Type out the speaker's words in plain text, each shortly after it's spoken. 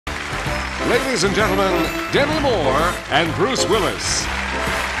ladies and gentlemen, Demi Moore and Bruce Willis.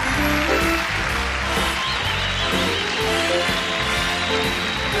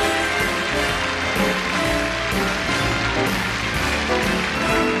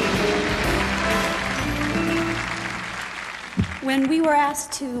 When we were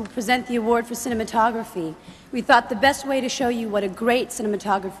asked to present the award for cinematography, we thought the best way to show you what a great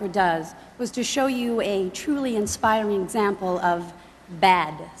cinematographer does was to show you a truly inspiring example of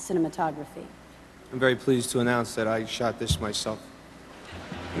bad cinematography. I'm very pleased to announce that I shot this myself.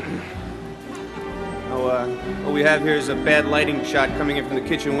 What we have here is a bad lighting shot coming in from the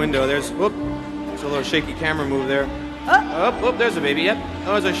kitchen window. There's a little shaky camera move there. There's a baby, yep.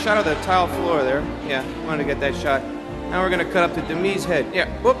 Oh, there's a shot of the tile floor there. Yeah, wanted to get that shot. Now we're gonna cut up to Demi's head. Yeah,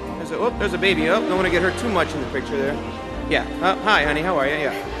 there's a baby. Oh, don't want to get her too much in the picture there. Yeah, hi, honey, how are you?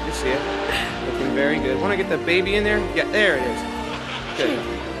 Yeah, you see it. Looking very good. Want to get the baby in there? Yeah, there it is. Good.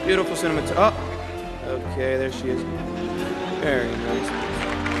 Beautiful cinematography. Oh, okay, there she is. Very nice.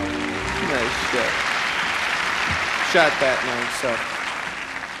 Nice shot. Shot that nice.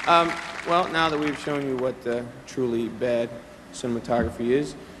 So, well, now that we've shown you what truly bad cinematography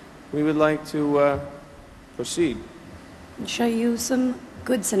is, we would like to proceed. And show you some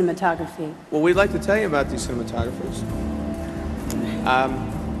good cinematography. Well, we'd like to tell you about these cinematographers.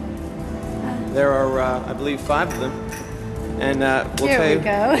 There are, I believe, 5 of them. And we'll tell you. Here we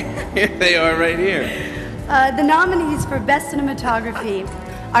go. Here they are right here. The nominees for Best Cinematography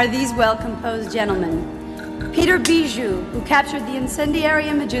are these well-composed gentlemen. Peter Biziou, who captured the incendiary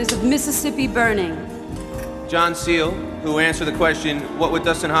images of Mississippi burning. John Seal, who answered the question, what would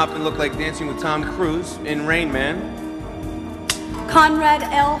Dustin Hoffman look like dancing with Tom Cruise in Rain Man? Conrad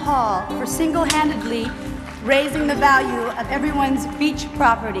L. Hall, for single-handedly raising the value of everyone's beach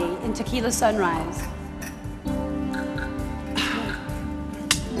property in Tequila Sunrise.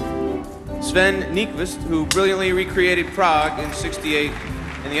 Sven Nykvist, who brilliantly recreated Prague in '68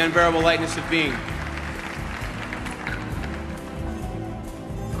 in The Unbearable Lightness of Being.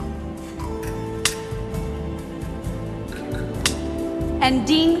 And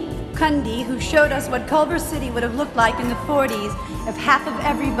Dean Cundy, who showed us what Culver City would have looked like in the 40s if half of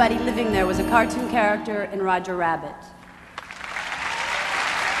everybody living there was a cartoon character in Roger Rabbit.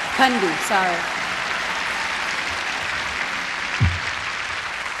 Cundy, sorry.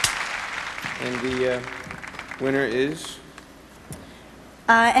 And the winner is?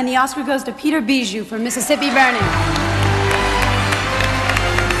 And the Oscar goes to Peter Biziou for Mississippi Burning.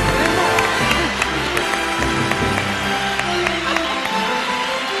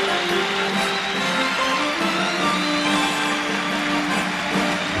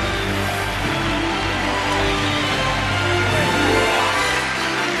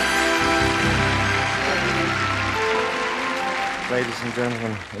 Ladies and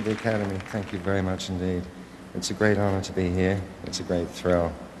gentlemen of the Academy, thank you very much indeed. It's a great honor to be here. It's a great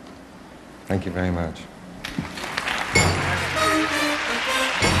thrill. Thank you very much.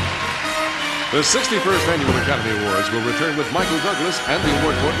 The 61st Annual Academy Awards will return with Michael Douglas and the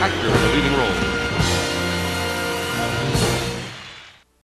award for actor in the leading role.